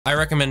I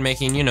recommend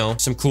making, you know,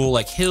 some cool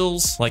like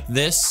hills like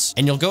this,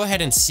 and you'll go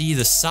ahead and see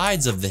the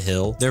sides of the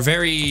hill. They're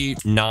very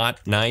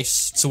not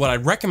nice. So what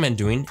I'd recommend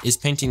doing is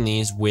painting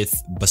these with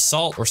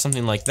basalt or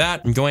something like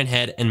that and going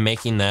ahead and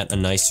making that a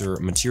nicer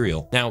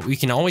material. Now we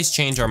can always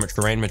change our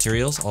terrain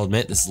materials. I'll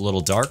admit this is a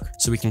little dark.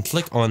 So we can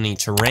click on the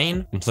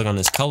terrain and click on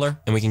this color,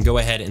 and we can go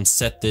ahead and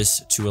set this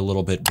to a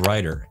little bit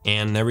brighter.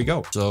 And there we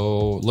go.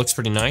 So looks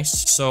pretty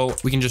nice. So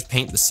we can just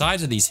paint the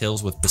sides of these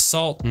hills with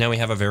basalt. Now we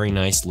have a very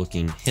nice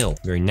looking hill,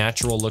 very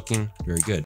natural looking, very good.